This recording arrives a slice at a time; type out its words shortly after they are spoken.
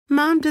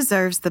Mom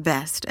deserves the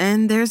best,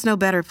 and there's no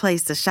better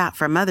place to shop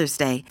for Mother's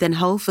Day than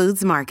Whole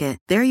Foods Market.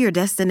 They're your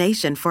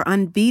destination for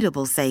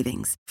unbeatable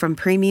savings, from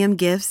premium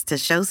gifts to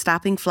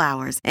show-stopping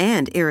flowers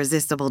and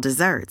irresistible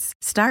desserts.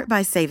 Start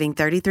by saving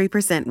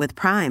 33% with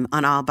Prime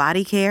on all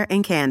body care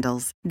and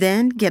candles.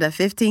 Then get a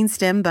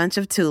 15-stem bunch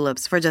of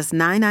tulips for just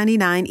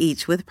 $9.99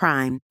 each with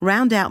Prime.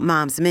 Round out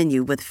Mom's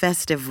menu with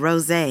festive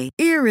rosé,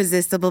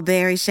 irresistible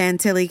berry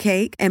chantilly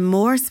cake, and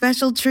more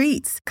special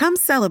treats. Come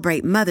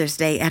celebrate Mother's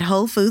Day at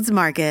Whole Foods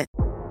Market.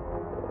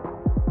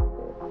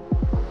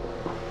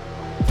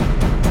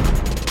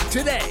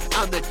 Today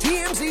on the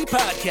TMZ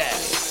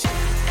Podcast.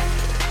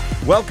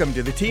 Welcome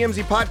to the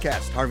TMZ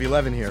Podcast. Harvey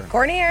Levin here.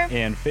 Courtney here.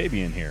 And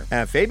Fabian here.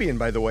 Fabian,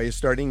 by the way, is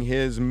starting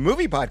his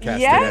movie podcast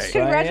Yes, today.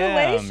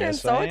 congratulations.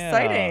 Yes, so I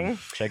am.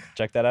 exciting.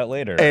 Check that out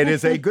later. It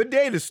is a good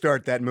day to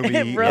start that movie.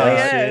 It really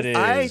yes, is. it is.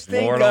 I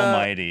think, Lord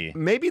Almighty.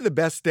 Maybe the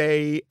best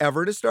day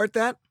ever to start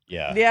that.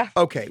 Yeah. Yeah.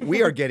 Okay,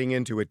 we are getting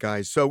into it,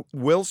 guys. So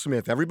Will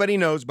Smith, everybody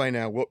knows by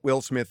now what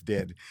Will Smith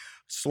did,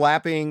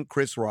 slapping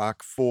Chris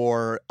Rock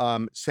for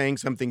saying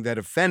something that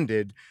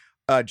offended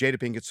Jada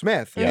Pinkett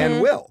Smith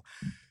and Will.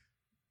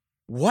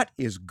 What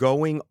is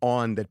going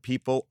on that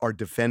people are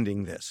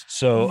defending this?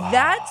 So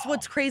That's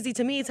what's crazy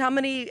to me is how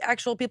many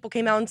actual people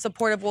came out in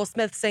support of Will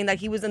Smith saying that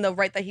he was in the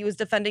right, that he was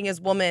defending his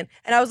woman.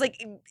 And I was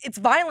like, it's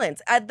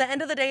violence. At the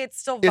end of the day, it's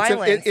still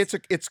violence.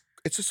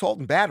 It's assault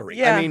and battery.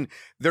 Yeah. I mean,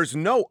 there's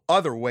no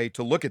other way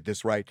to look at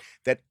this, right?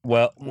 That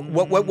well,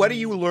 what do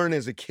you learn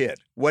as a kid?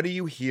 What do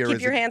you hear?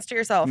 Keep your hands to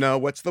yourself. No,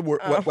 what's the word?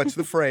 Oh. What's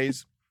the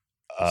phrase?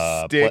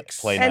 play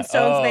Sticks. nice. And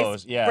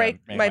stones may yeah, break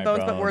make my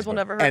bones, but words will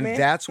never hurt And me.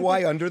 that's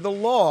why, under the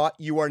law,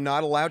 you are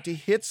not allowed to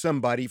hit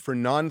somebody for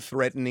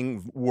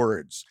non-threatening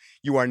words.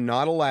 You are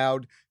not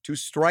allowed to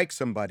strike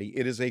somebody.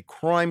 It is a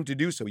crime to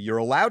do so. You're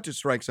allowed to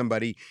strike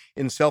somebody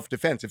in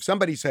self-defense. If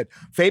somebody said,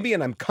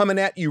 Fabian, I'm coming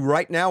at you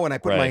right now, and I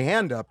put my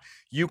hand up,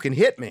 you can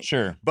hit me.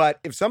 Sure. But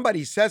if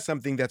somebody says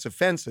something that's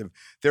offensive,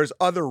 there's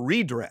other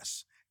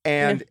redress.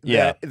 And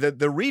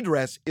the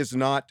redress is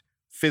not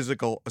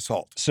physical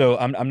assault. So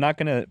I'm not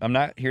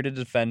here to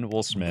defend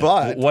Will Smith.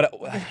 But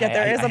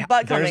there is a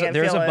but coming.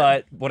 There's a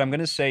but. What I'm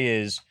gonna say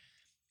is,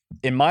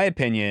 in my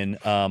opinion,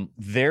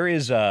 there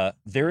is a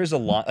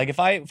line. Like if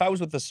I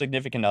was with a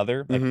significant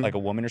other, like a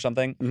woman or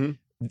something,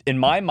 in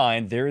my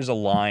mind there is a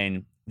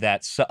line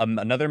that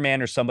another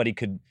man or somebody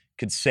could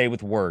say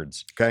with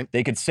words. Okay.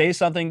 They could say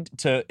something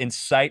to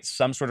incite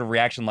some sort of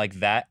reaction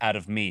like that out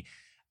of me.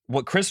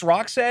 What Chris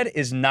Rock said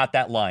is not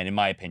that line, in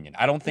my opinion.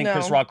 I don't think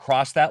Chris Rock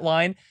crossed that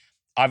line.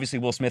 Obviously,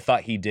 Will Smith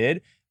thought he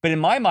did. But in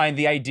my mind,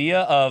 the idea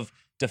of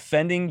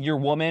defending your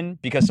woman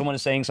because someone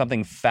is saying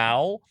something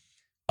foul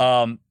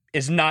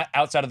is not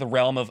outside of the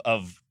realm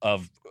of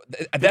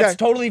that's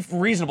totally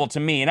reasonable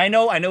to me. And I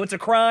know it's a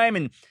crime,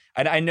 and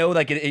I know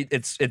like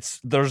it's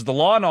there's the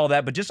law and all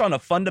that, but just on a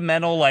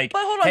fundamental like,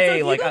 But hold on, hey, so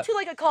if like, you go to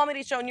like a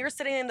comedy show and you're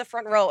sitting in the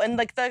front row and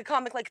like the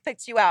comic like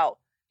picks you out,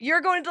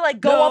 you're going to like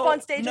go up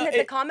on stage and hit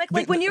the comic?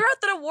 Like when you're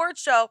at the award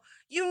show,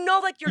 you know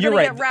like you're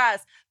gonna get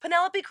razzed.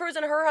 Penelope Cruz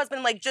and her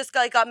husband like just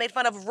got made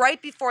fun of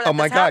right before that. Oh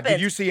my God! happened.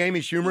 Did you see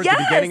Amy Schumer at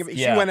the beginning of it?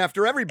 She went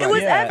after everybody. It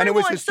was everyone. And it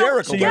was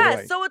hysterical. So, by the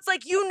way. So it's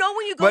like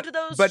when you go to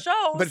those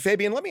shows. But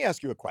Fabian, let me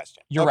ask you a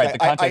question. You're right. The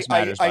context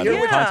matters. I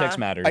hear context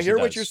matters. I hear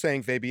what you're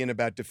saying, Fabian,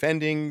 about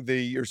defending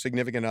your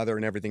significant other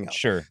and everything else.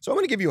 Sure. So I'm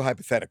going to give you a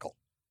hypothetical.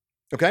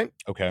 Okay.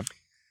 Okay.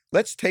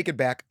 Let's take it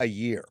back a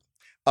year.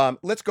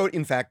 Let's go to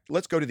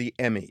the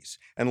Emmys,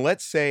 and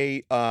let's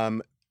say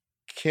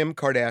Kim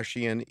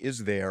Kardashian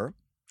is there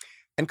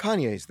and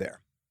Kanye's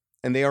there,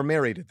 and they are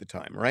married at the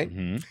time, right?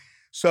 Mm-hmm.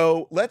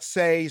 So let's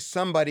say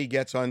somebody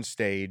gets on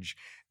stage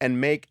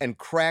and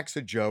cracks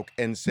a joke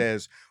and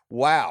says,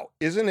 wow,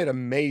 isn't it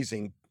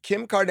amazing?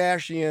 Kim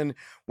Kardashian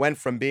went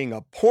from being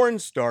a porn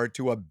star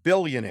to a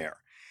billionaire.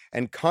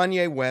 And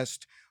Kanye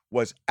West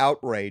was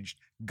outraged,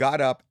 got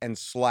up and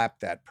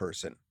slapped that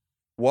person.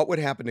 What would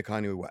happen to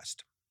Kanye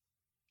West?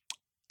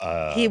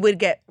 He would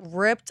get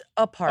ripped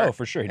apart. Oh,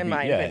 for sure. In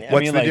my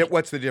opinion.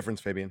 What's the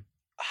difference, Fabian?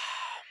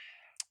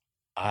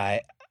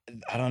 I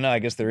don't know. I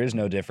guess there is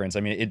no difference.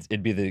 I mean,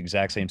 it'd be the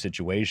exact same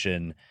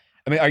situation.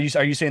 I mean, are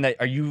you saying that?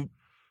 Are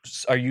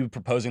you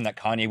proposing that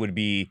Kanye would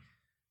be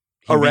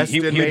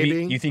arrested?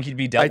 Maybe you think he'd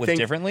be dealt with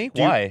differently?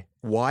 Why?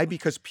 Why?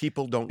 Because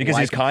people don't. Because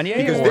he's Kanye.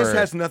 Because this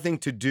has nothing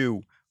to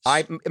do.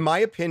 In my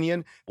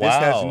opinion, this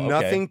has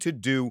nothing to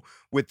do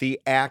with the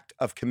act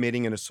of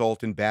committing an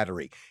assault and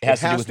battery. It has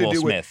to do with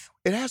Will Smith.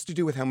 It has to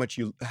do with how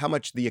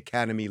much the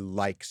Academy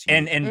likes you.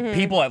 And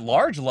people at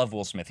large love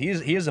Will Smith. He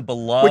is a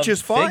beloved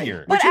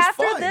figure. But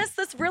after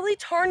this really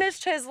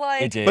tarnished his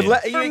life. It did.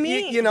 But for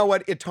me. You know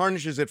what? It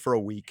tarnishes it for a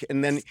week,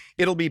 and then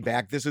it'll be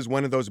back. This is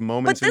one of those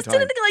moments in time. But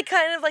this didn't like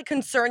kind of like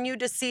concern you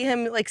to see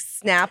him like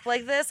snap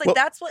like this? Like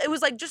that's what it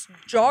was like, just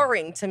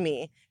jarring to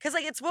me. Because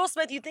like it's Will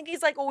Smith. You think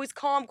he's like always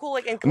calm, cool,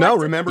 like and collected. No,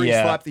 remember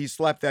he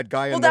slapped that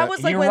guy. Well, that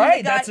was like you're when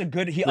right. the guy, That's a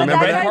good.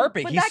 Remember that?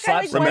 Harpic. He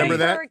slaps. Remember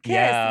that?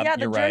 Yeah,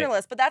 the you're right.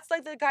 journalist. But that's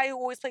like the guy who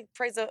always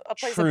plays a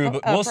True,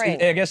 but Will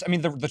Smith, I guess, I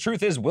mean, the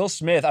truth is Will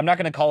Smith, I'm not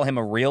going to call him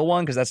a real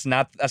one because that's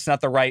not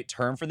the right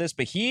term for this,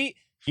 but he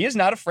he is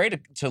not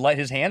afraid to let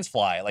his hands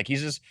fly. Like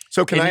he's just.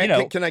 So can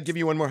I give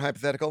you one more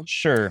hypothetical?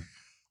 Sure.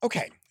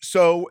 Okay,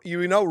 so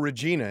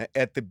Regina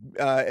at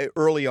the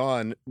early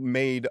on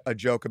made a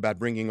joke about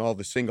bringing all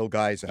the single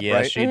guys up, right?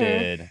 Yes, she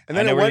did. And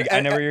then I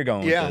know where you're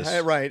going with this.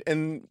 Yeah, right.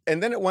 And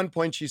then at one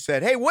point she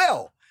said, "Hey,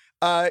 Will,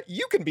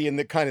 you can be in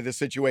the kind of the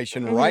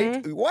situation,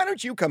 right? Why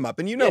don't you come up?"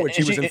 And you know what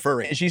she was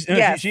inferring. She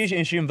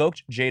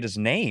invoked Jada's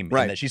name.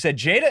 Right. In that. She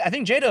said I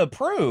think Jada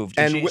approved.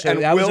 And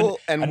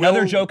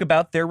another joke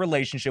about their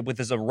relationship with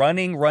is a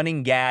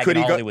running gag in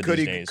Hollywood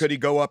these days. Could he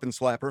go up and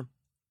slap her?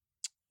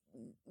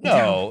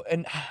 No,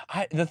 and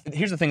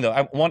here's the thing, though.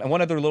 I want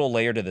one other little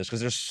layer to this because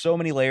there's so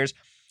many layers.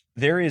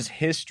 There is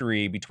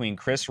history between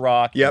Chris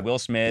Rock and Will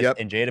Smith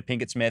and Jada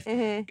Pinkett Smith.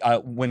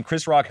 When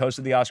Chris Rock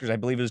hosted the Oscars, I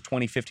believe it was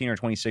 2015 or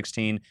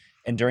 2016,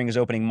 and during his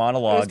opening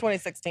monologue... It was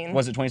 2016.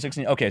 Was it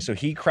 2016? Okay, so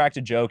he cracked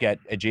a joke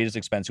at Jada's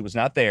expense, who was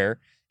not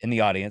there in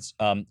the audience.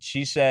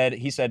 He said,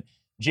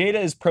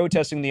 Jada is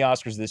protesting the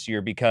Oscars this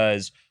year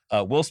because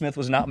Will Smith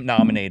was not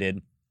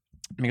nominated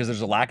because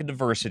there's a lack of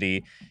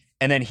diversity.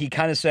 And then he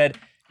kind of said...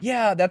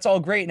 Yeah, that's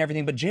all great and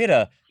everything, but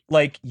Jada,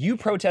 like, you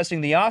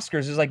protesting the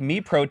Oscars is like me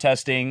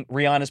protesting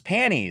Rihanna's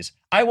panties.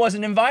 I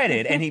wasn't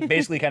invited. And he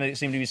basically kind of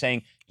seemed to be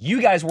saying,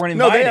 you guys weren't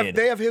invited. No,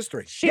 they have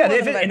history.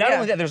 And not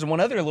only that, there's one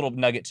other little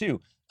nugget,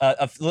 too.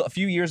 A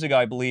few years ago,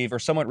 I believe, or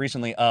somewhat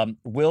recently,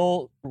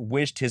 Will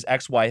wished his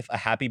ex-wife a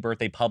happy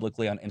birthday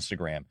publicly on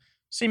Instagram.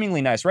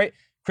 Seemingly nice, right?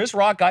 Chris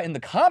Rock got in the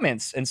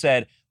comments and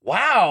said,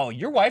 wow,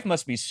 your wife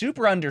must be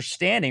super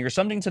understanding or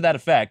something to that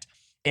effect.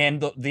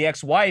 And the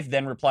ex-wife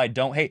then replied,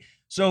 don't hate.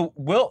 So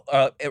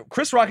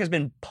Chris Rock has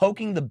been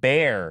poking the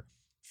bear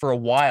for a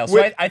while.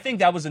 So I think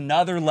that was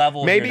another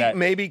level.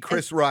 Maybe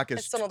Chris Rock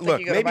is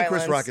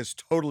Chris Rock is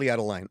totally out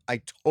of line.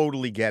 I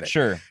totally get it.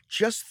 Sure.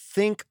 Just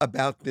think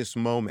about this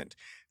moment.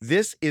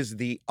 This is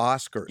the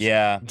Oscars.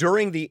 Yeah.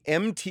 During the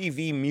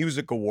MTV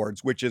Music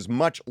Awards, which is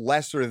much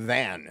lesser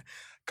than.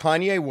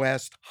 Kanye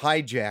West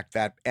hijacked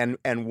that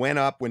and went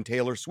up when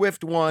Taylor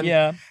Swift won.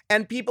 Yeah.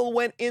 And people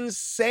went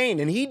insane,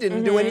 and he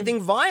didn't do anything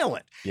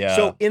violent. Yeah.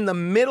 So in the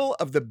middle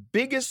of the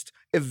biggest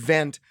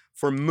event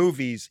for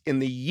movies in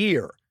the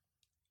year,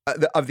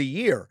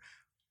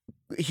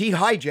 he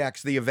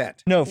hijacks the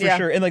event. No, for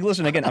sure. And like,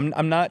 listen, again,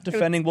 I'm not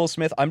defending Will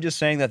Smith. I'm just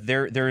saying that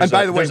there's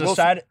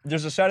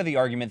a side of the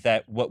argument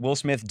that what Will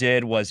Smith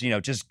did was,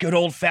 just good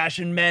old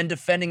fashioned men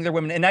defending their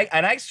women. And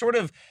I sort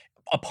of,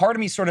 a part of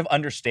me sort of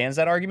understands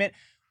that argument.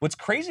 What's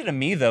crazy to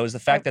me, though, is the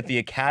fact that the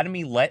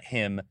Academy let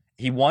him.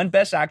 He won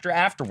Best Actor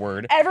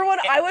afterward.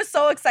 I was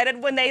so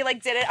excited when they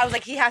did it. I was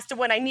like, he has to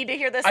win. I need to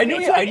hear this. I knew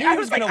he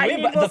was going to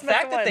win, but the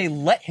fact that they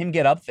let him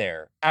get up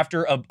there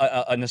after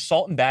an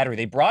assault and battery,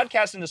 they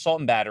broadcast an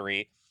assault and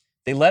battery.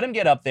 They let him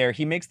get up there.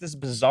 He makes this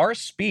bizarre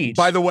speech.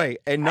 By the way,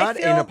 and not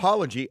an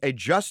apology, a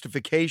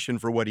justification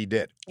for what he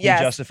did. Yes.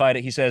 He justified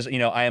it. He says,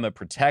 I am a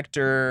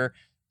protector.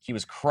 He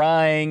was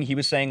crying. He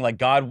was saying, like,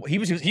 God. He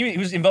was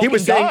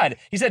invoking God.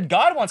 He said,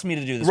 God wants me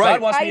to do this. Right.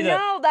 God wants me to. I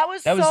know. That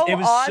was so It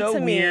was odd so to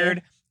me.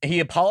 weird. He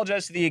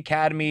apologized to the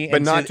Academy,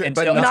 but not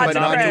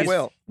to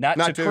Will, not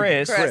to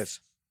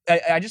Chris.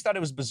 I just thought it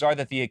was bizarre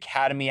that the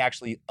Academy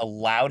actually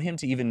allowed him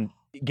to even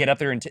get up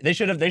there, and they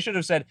should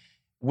have said,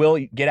 Will,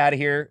 get out of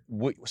here.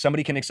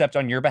 Somebody can accept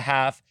on your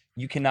behalf.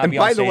 You cannot be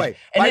on stage.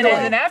 And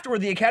then afterward,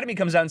 the Academy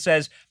comes out and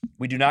says,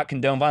 we do not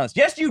condone violence.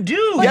 Yes, you do.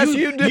 Yes,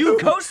 you do. You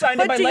co-signed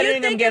it by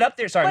letting them get up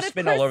there. Sorry, I'm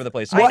spitting all over the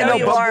place. I know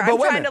you are. I'm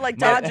trying to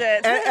dodge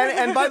it.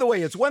 And by the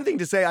way, it's one thing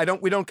to say,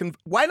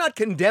 why not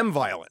condemn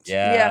violence?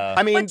 Yeah.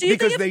 I mean,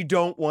 because they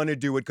don't want to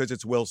do it because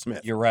it's Will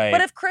Smith. You're right. But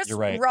if Chris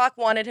Rock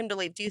wanted him to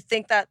leave, do you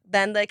think that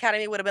then the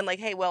Academy would have been like,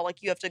 hey, well,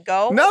 you have to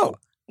go? No.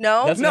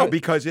 No?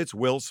 Because it's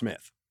Will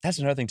Smith. That's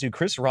another thing, too.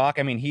 Chris Rock,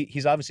 I mean,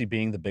 he's obviously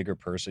being the bigger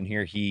person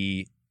here.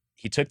 He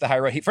took the high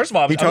road. First of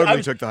all, he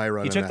totally took the high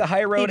road. He took the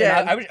high road. He did.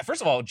 And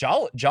first of all,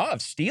 jaw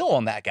of steel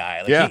on that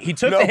guy. He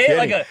took the hit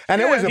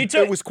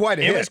kidding. It was quite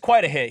a hit. It was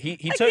quite a hit. He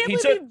took. He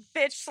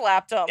bitch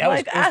slapped him. That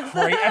was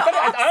crazy.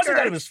 I honestly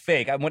thought it was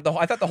fake. I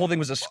thought the whole thing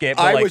was a skit.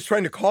 I was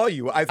trying to call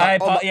you.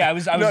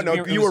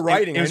 You were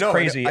writing. It was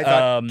crazy. I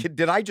thought,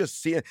 did I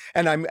just see it?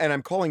 And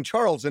I'm calling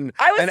Charles, and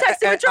I was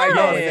texting with Charles. I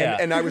know,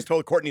 and I was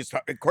told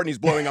Courtney's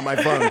blowing on my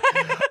phone.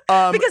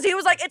 Because he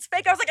was like, it's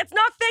fake. I was like, it's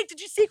not fake.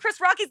 Did you see Chris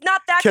Rock? He's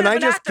not that good of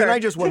an actor. Can I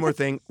just one more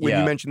thing? When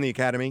you mentioned the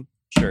Academy?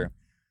 Sure.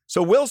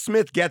 So Will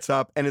Smith gets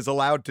up and is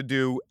allowed to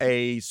do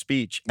a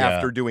speech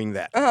after doing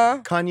that.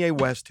 Kanye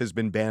West has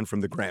been banned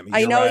from the Grammys.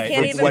 I know, he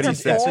can't even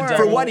perform.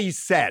 For what he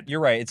said. You're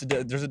right.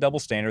 There's a double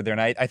standard there.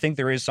 And I think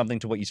there is something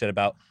to what you said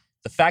about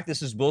the fact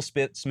this is Will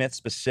Smith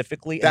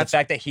specifically, and the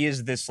fact that he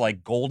is this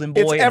golden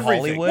boy in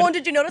Hollywood. Well,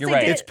 did you notice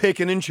they did? It's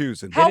picking and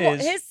choosing.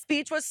 His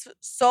speech was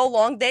so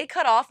long. They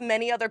cut off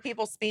many other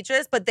people's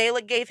speeches, but they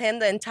gave him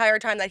the entire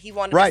time that he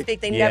wanted to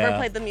speak. They never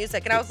played the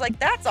music. And I was like,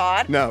 that's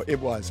odd. No,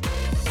 it was.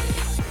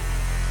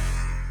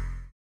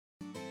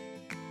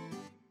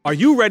 Are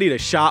you ready to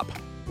shop?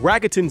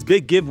 Rakuten's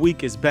Big Give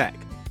Week is back.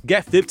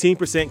 Get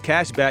 15%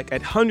 cash back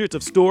at hundreds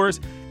of stores,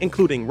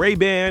 including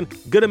Ray-Ban,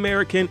 Good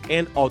American,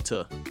 and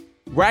Ulta.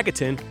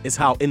 Rakuten is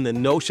how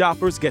in-the-know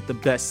shoppers get the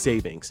best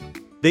savings.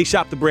 They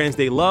shop the brands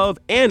they love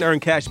and earn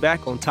cash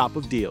back on top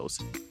of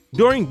deals.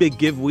 During Big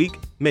Give Week,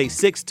 May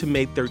 6th to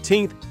May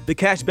 13th, the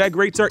cashback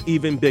rates are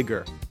even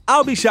bigger.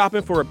 I'll be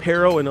shopping for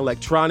apparel and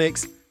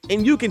electronics,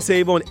 and you can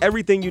save on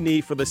everything you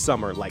need for the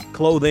summer, like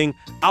clothing,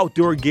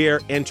 outdoor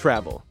gear, and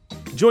travel.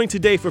 Join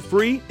today for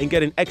free and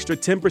get an extra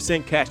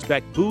 10%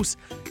 cashback boost.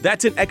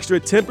 That's an extra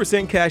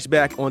 10%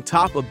 cashback on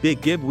top of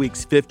Big Give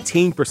Week's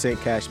 15%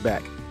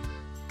 cashback.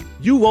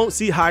 You won't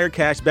see higher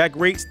cashback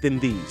rates than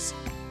these.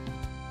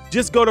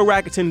 Just go to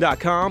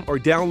Rakuten.com or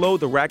download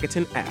the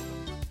Rakuten app.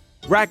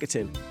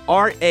 Rakuten,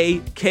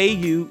 Rakuten.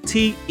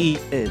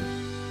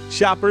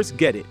 Shoppers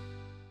get it.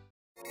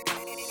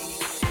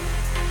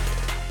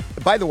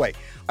 By the way,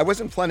 I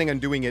wasn't planning on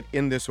doing it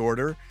in this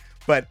order,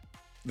 but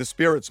the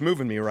spirit's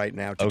moving me right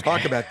now to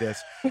talk about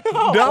this.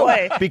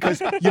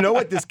 Because you know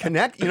what this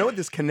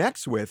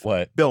connects with?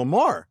 What? Bill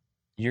Maher.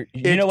 You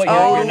know what? A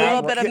You're not,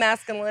 little bit of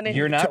masculinity.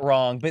 You're not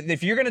wrong. But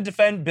if you're going to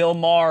defend Bill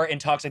Maher in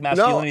toxic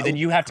masculinity, then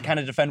you have to kind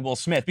of defend Will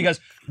Smith. Because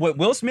what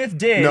Will Smith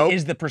did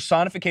is the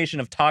personification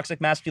of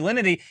toxic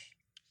masculinity.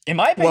 In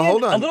my opinion,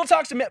 a little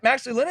toxic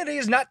masculinity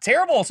is not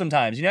terrible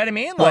sometimes. You know what I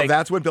mean? Well,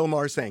 that's what Bill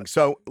Maher is saying.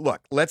 So, look,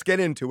 let's get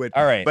into it.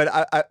 All right.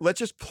 But let's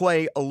just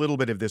play a little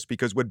bit of this,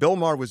 because what Bill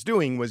Maher was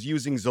doing was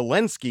using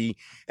Zelensky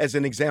as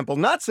an example,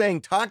 not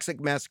saying toxic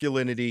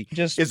masculinity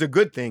is a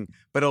good thing,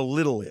 but a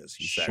little is,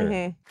 he said.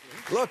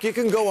 Mm-hmm. Look, you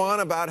can go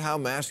on about how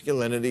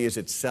masculinity is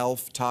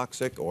itself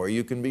toxic, or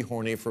you can be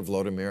horny for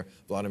Vladimir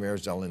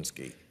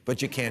Zelensky,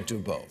 but you can't do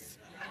both.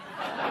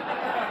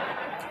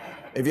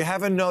 If you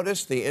haven't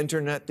noticed, the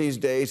internet these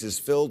days is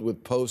filled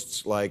with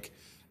posts like,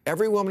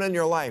 every woman in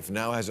your life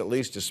now has at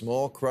least a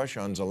small crush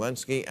on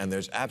Zelensky, and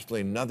there's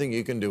absolutely nothing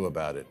you can do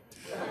about it.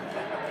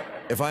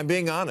 If I'm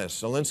being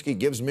honest, Zelensky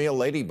gives me a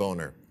lady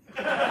boner.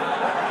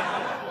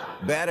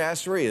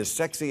 Badassery is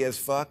sexy as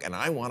fuck, and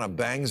I want to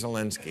bang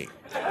Zelensky.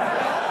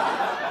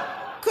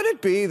 Could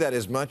it be that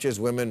as much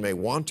as women may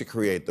want to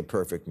create the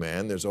perfect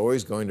man, there's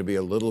always going to be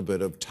a little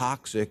bit of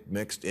toxic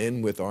mixed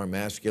in with our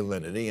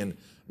masculinity, and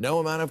no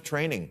amount of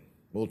training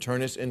will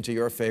turn us into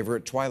your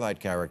favorite Twilight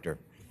character?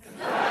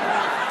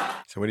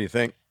 So what do you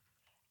think?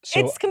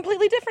 It's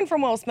completely different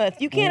from Will Smith.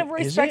 You can't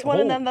respect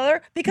one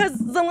another because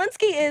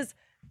Zelensky is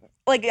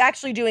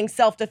actually doing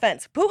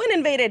self-defense. Putin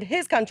invaded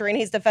his country and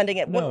he's defending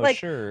it.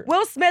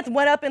 Will Smith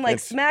went up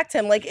and smacked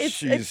him.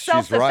 It's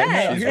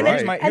self-defense.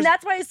 Right. And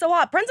that's why he's so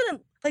hot.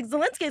 President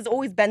Zelensky has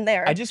always been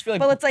there. I just feel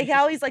like, but it's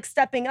how he's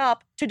stepping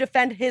up to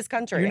defend his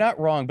country. You're not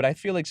wrong, but I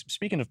feel like,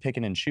 speaking of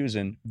picking and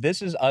choosing,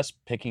 this is us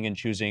picking and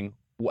choosing.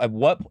 At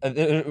what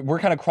we're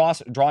kind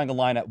of drawing a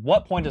line. At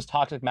what point does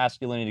toxic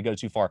masculinity go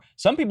too far?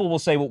 Some people will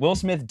say what Will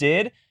Smith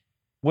did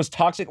was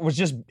toxic, was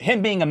just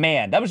him being a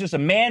man. That was just a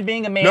man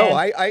being a man. No,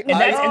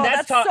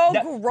 that's so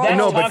gross.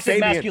 That's toxic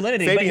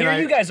masculinity. But here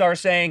you guys are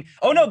saying,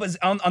 oh no, but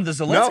on the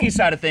Zelensky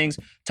side of things,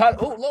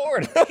 oh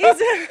Lord,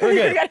 we're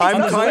good.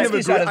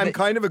 I'm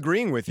kind of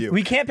agreeing with you.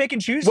 We can't pick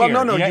and choose here.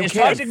 No, you is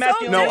can't. Toxic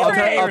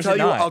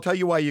masculinity I'll tell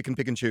you why you can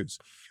pick and choose.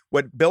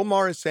 What Bill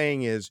Maher is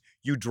saying is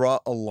you draw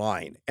a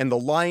line, and the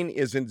line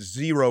isn't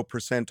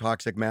 0%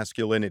 toxic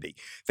masculinity.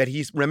 That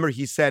he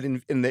said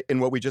in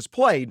what we just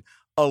played,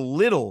 a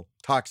little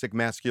toxic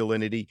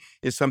masculinity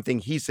is something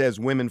he says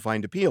women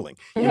find appealing.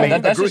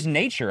 That's just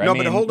nature.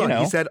 But hold on.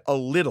 He said a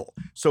little.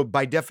 So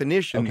by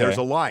definition, there's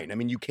a line. I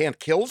mean, you can't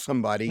kill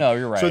somebody. No,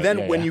 you're right. So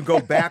then when you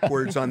go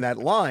backwards on that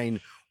line,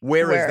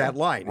 where is that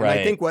line?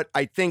 Right. And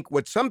I think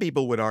what some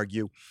people would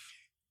argue.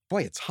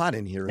 Boy, it's hot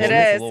in here. It is.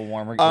 It's a little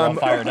warmer. We're all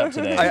fired up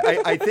today.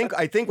 I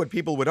think what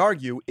people would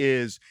argue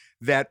is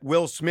that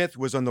Will Smith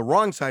was on the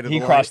wrong side of the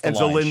line, and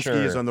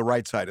Zelensky is on the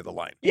right side of the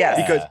line. Yes.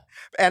 Because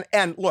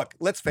and look,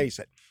 let's face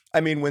it.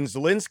 I mean, when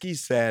Zelensky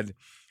said,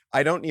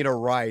 "I don't need a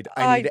ride,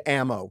 I need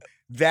ammo,"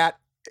 that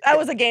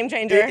was a game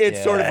changer.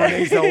 It's sort of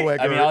Renee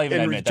Zellweger I'll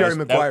even admit, Jerry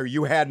Maguire.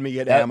 You had me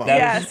at ammo.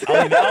 Yes.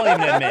 I'll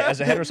even admit,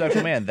 as a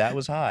heterosexual man, that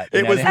was hot.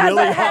 It was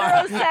really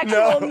hot. As a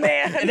heterosexual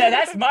man.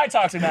 That's my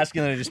toxic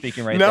masculinity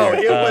speaking right there. No,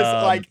 it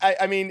was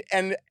I mean,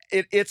 and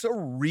it's a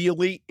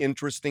really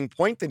interesting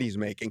point that he's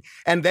making.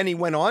 And then he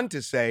went on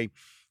to say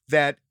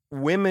that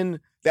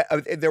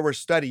there were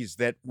studies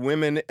that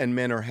women and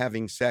men are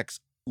having sex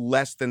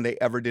less than they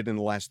ever did in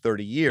the last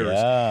 30 years.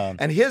 Yeah.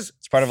 And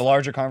it's part of a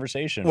larger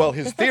conversation. Well,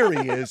 his theory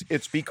is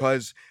it's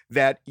because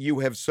that you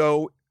have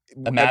so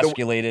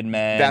emasculated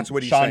men. That's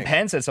what he's saying. saying. Sean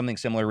Penn said something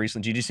similar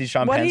recently. Did you see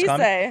Sean Penn's comment? What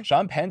did he say?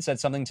 Sean Penn said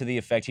something to the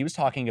effect, he was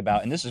talking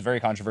about, and this is very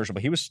controversial,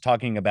 but he was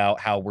talking about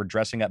how we're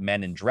dressing up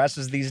men in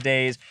dresses these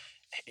days,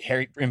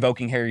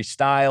 invoking Harry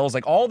Styles,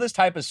 all this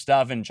type of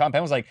stuff. And Sean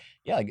Penn was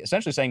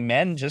essentially saying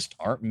men just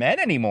aren't men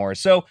anymore.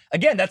 So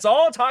again, that's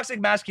all toxic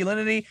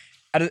masculinity.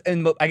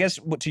 And I guess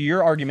to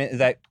your argument is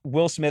that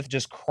Will Smith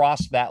just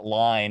crossed that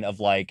line of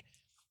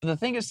the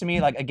thing is to me,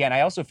 again,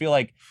 I also feel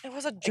like it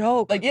was a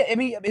joke.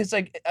 It's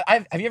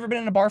have you ever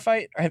been in a bar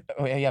fight? You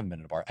haven't been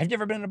in a bar. Have you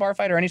ever been in a bar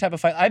fight or any type of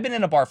fight? I've been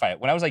in a bar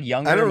fight when I was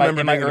younger,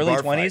 in my early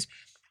 20s.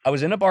 I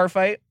was in a bar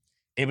fight.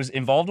 It was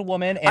involved a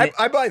woman. And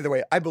by the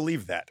way, I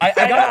believe that. By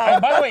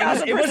the way,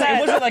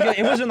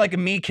 it wasn't like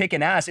me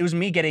kicking ass. It was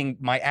me getting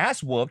my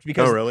ass whooped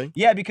because. Oh, really?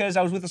 Yeah, because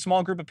I was with a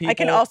small group of people. I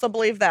can also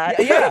believe that.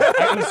 Yeah,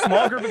 it was a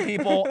small group of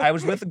people. I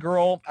was with a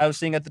girl I was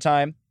seeing at the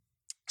time.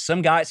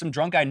 Some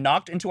drunk guy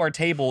knocked into our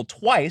table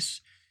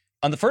twice.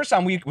 On the first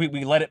time, we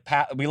let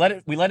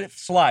it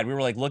slide. We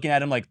were like looking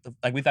at him like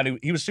we thought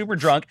he was super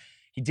drunk.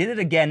 He did it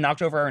again,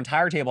 knocked over our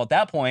entire table. At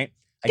that point,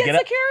 I get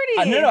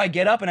security. No, I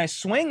get up and I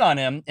swing on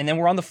him, and then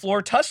we're on the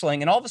floor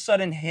tussling, and all of a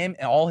sudden, him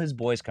and all his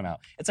boys come out.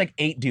 It's like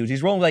 8 dudes.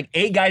 He's rolling like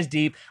 8 guys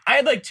deep. I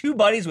had like 2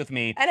 buddies with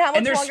me, and how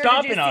much they're longer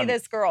stomping did you see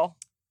this girl?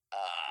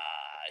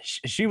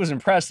 She was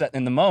impressed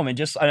in the moment,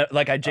 just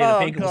like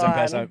Jada Pinkett was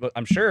impressed,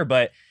 I'm sure,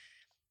 but.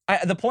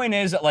 The point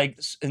is that, like,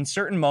 in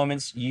certain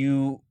moments,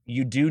 you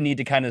do need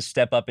to kind of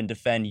step up and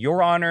defend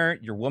your honor,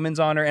 your woman's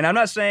honor. And I'm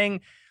not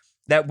saying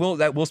that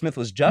Will Smith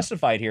was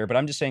justified here, but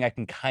I'm just saying I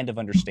can kind of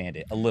understand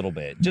it a little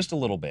bit, just a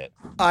little bit.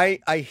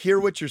 I hear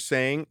what you're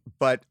saying,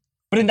 but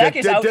in that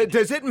case,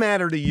 does it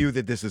matter to you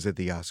that this is at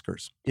the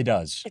Oscars? It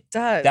does. It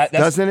does.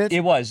 Doesn't it?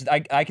 It was.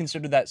 I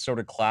consider that sort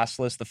of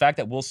classless. The fact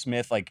that Will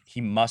Smith, like,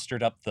 he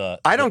mustered up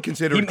I don't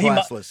consider it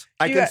classless.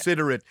 I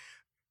consider it.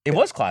 It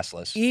was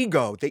classless.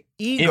 Ego. The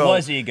ego. It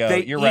was ego.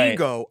 You're right. The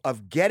ego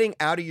of getting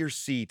out of your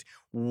seat,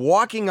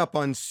 walking up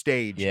on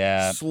stage,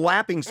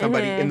 slapping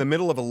somebody in the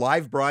middle of a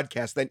live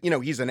broadcast. That,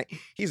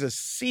 he's a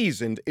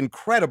seasoned,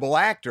 incredible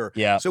actor.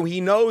 Yeah. So he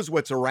knows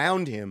what's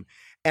around him.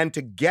 And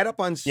to get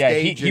up on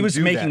stage, he was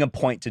making a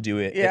point to do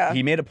it. Yeah.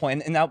 He made a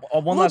point. And that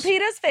one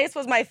Lupita's face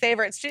was my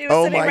favorite. She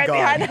was sitting right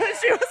behind him.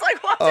 She was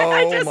like, "What?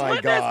 Oh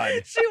my God!"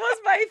 She was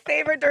my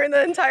favorite during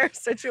the entire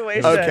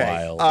situation.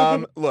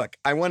 Okay. Look,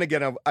 I want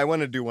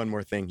to do one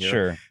more thing here.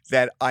 Sure.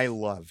 That I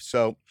love.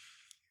 So,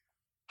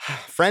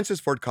 Francis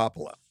Ford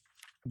Coppola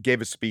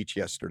gave a speech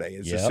yesterday.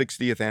 It's the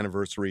 60th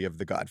anniversary of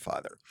The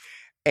Godfather,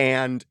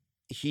 and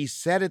he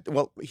said it.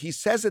 Well, he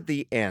says at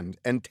the end,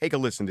 and take a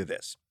listen to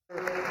this.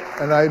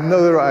 And I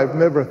know that I've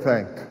never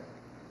thanked,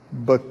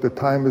 but the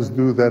time is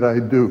due that I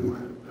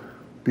do,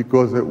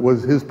 because it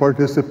was his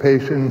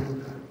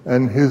participation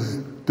and his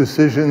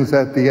decisions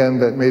at the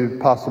end that made it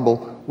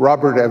possible.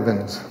 Robert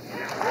Evans.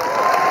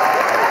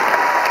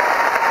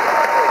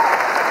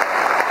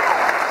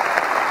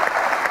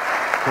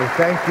 So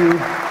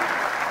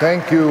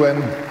thank you,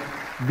 and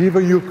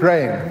Viva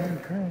Ukraine.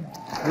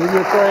 Viva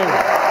Ukraine.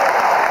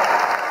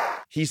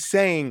 He's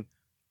saying,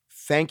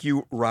 thank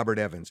you, Robert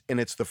Evans. And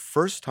it's the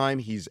first time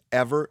he's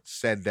ever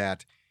said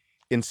that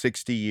in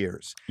 60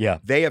 years. Yeah.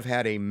 They have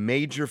had a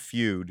major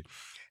feud.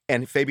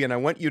 And Fabian, I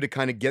want you to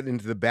kind of get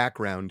into the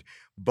background,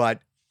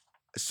 but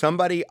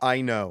somebody I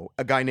know,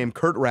 a guy named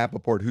Kurt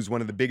Rappaport, who's one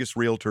of the biggest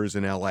realtors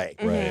in LA,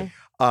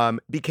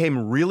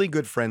 became really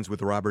good friends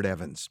with Robert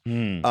Evans.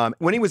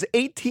 When he was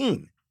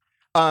 18.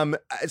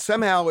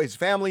 Somehow his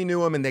family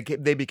knew him and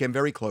they became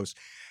very close.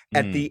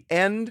 At the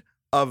end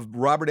of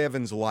Robert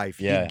Evans' life,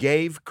 he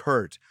gave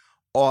Kurt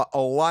a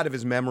lot of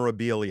his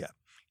memorabilia,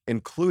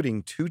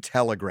 including 2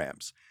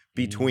 telegrams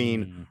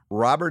between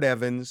Robert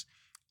Evans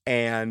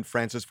and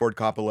Francis Ford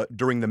Coppola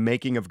during the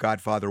making of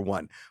Godfather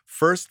 1.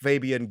 First,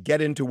 Fabian, get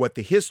into what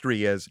the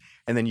history is,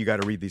 and then you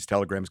got to read these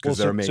telegrams because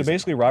they're amazing. So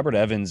basically, Robert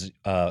Evans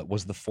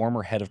was the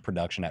former head of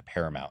production at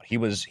Paramount. He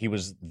was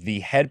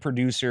the head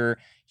producer.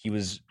 He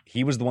was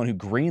the one who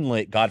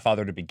greenlit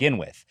Godfather to begin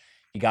with.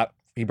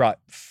 He brought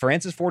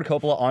Francis Ford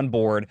Coppola on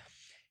board.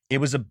 It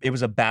was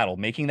a battle.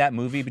 Making that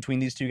movie between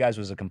these 2 guys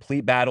was a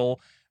complete battle.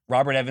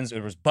 Robert Evans,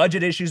 there was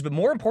budget issues, but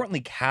more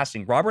importantly,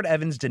 casting. Robert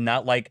Evans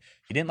didn't like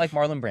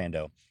Marlon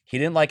Brando. He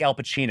didn't like Al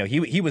Pacino.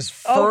 He was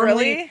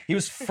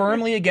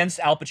firmly against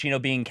Al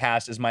Pacino being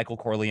cast as Michael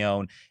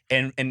Corleone.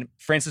 And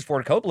Francis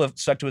Ford Coppola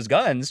stuck to his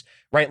guns,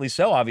 rightly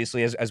so,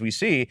 obviously, as we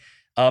see.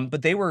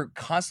 But they were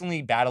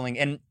constantly battling.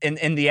 And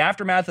in the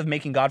aftermath of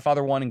making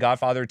Godfather 1 and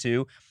Godfather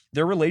 2,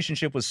 their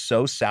relationship was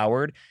so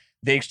soured.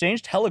 They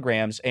exchanged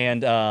telegrams,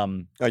 and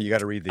you got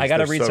to read these. I got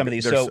to read some of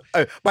these. So,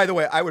 by the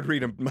way, I would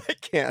read them. I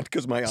can't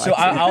because my eyes. So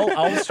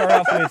I'll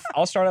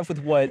start off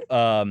with what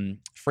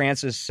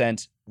Francis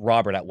sent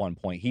Robert at one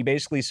point. He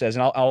basically says,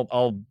 and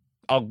I'll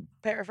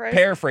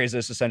paraphrase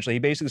this essentially. He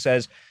basically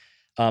says,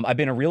 "I've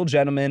been a real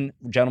gentleman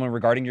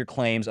regarding your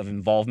claims of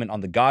involvement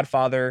on The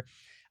Godfather.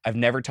 I've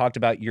never talked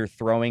about your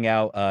throwing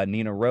out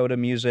Nina Rota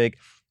music.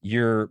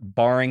 You're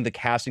barring the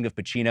casting of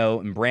Pacino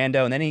and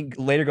Brando." And then he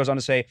later goes on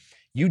to say,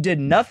 "You did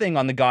nothing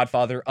on The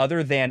Godfather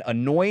other than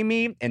annoy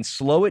me and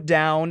slow it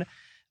down."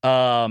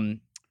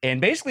 And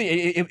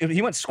basically,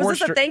 he went scorched. Was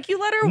this a thank you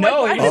letter?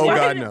 No. No.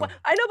 I know,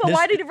 but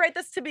why did he write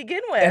this to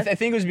begin with? I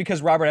think it was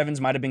because Robert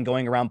Evans might have been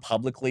going around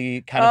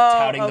publicly kind of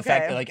touting the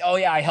fact that, like, oh,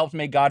 yeah, I helped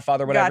make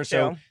Godfather, whatever.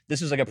 So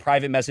this is like a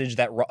private message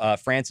that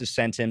Francis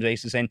sent him,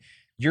 basically saying,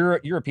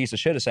 you're a piece of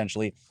shit,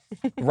 essentially.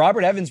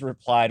 Robert Evans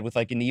replied with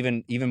like an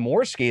even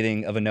more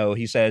scathing of a no.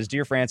 He says,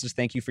 "Dear Francis,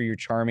 thank you for your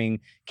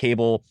charming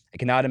cable. I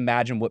cannot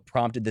imagine what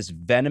prompted this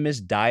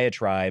venomous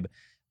diatribe.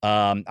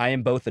 I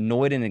am both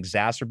annoyed and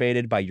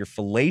exacerbated by your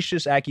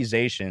fallacious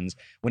accusations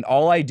when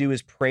all I do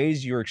is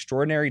praise your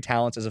extraordinary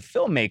talents as a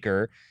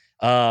filmmaker.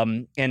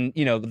 And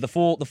the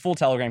full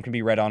telegram can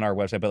be read on our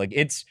website, but like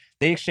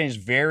they exchange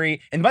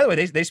and by the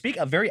way, they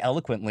speak very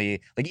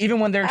eloquently. Like even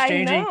when they're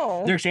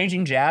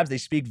exchanging jabs, they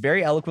speak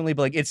very eloquently,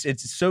 but like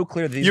it's so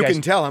clear that these guys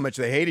can tell how much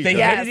they hate each other.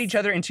 They hated each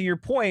other, and to your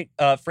point,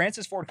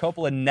 Francis Ford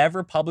Coppola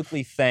never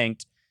publicly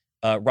thanked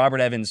Robert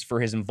Evans for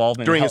his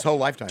involvement during his whole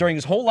lifetime. During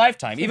his whole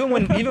lifetime, even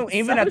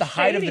at the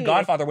height of The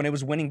Godfather, when it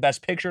was winning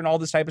Best Picture and all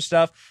this type of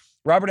stuff.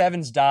 Robert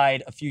Evans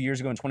died a few years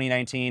ago in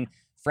 2019.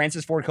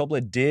 Francis Ford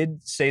Coppola did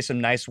say some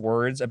nice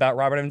words about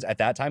Robert Evans at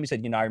that time. He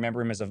said, I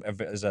remember him as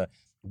a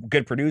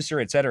good producer,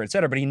 et cetera,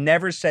 but he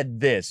never said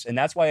this, and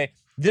that's why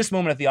this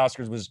moment at the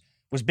Oscars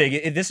was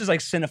big. This is like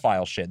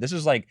cinephile shit. This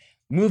is like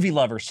movie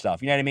lover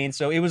stuff. You know what I mean?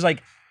 So it was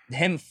like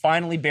him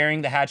finally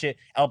bearing the hatchet,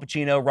 Al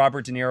Pacino,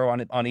 Robert De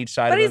Niro on each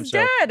side of him. But he's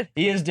dead.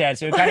 He is dead.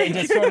 So it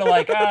just sort of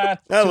like, a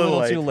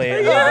little too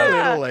late.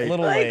 Yeah. A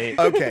little late.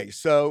 Okay,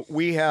 so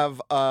we have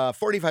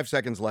 45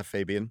 seconds left,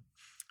 Fabian.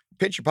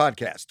 Pitch your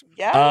podcast.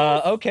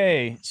 Yeah.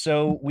 Okay,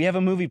 so we have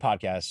a movie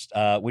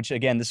podcast, which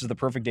again, this is the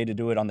perfect day to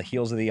do it on the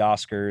heels of the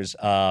Oscars.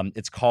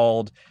 It's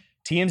called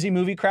TMZ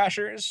Movie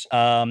Crashers.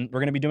 We're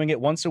going to be doing it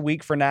once a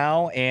week for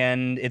now,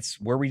 and it's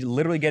where we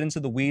literally get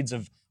into the weeds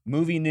of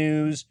movie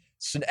news,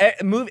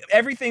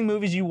 everything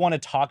movies you want to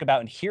talk about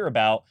and hear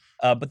about.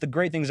 But the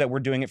great thing is that we're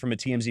doing it from a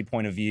TMZ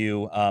point of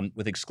view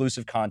with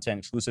exclusive content,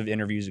 exclusive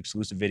interviews,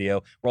 exclusive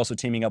video. We're also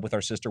teaming up with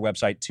our sister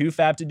website,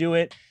 TooFab, to do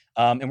it.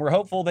 And we're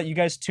hopeful that you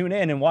guys tune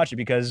in and watch it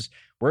because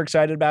we're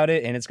excited about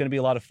it and it's going to be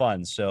a lot of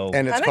fun. So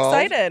I'm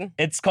excited.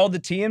 It's called the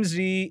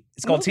TMZ.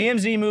 It's called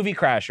TMZ Movie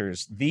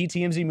Crashers, the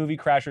TMZ Movie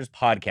Crashers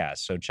podcast.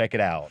 So check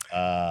it out.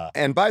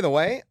 And by the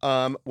way,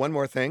 one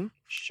more thing.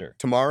 Sure.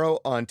 Tomorrow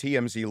on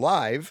TMZ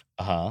Live.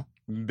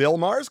 Bill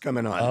Maher's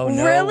coming on. Oh,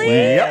 no really?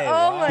 way. Yep.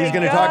 Oh my He's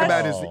going to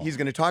gosh. he's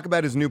going to talk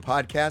about his new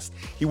podcast.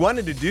 He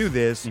wanted to do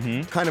this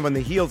kind of on the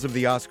heels of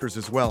the Oscars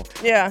as well.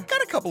 Yeah.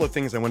 Got a couple of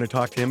things I want to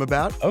talk to him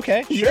about.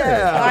 Okay. Sure.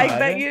 Yeah. I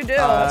bet you do.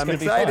 I'm gonna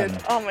be excited.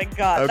 fun. Oh my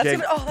God. Okay.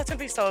 That's gonna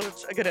be so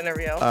a good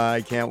interview.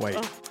 I can't wait.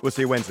 We'll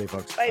see you Wednesday,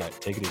 folks. Bye. All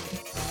right, take it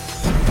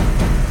easy.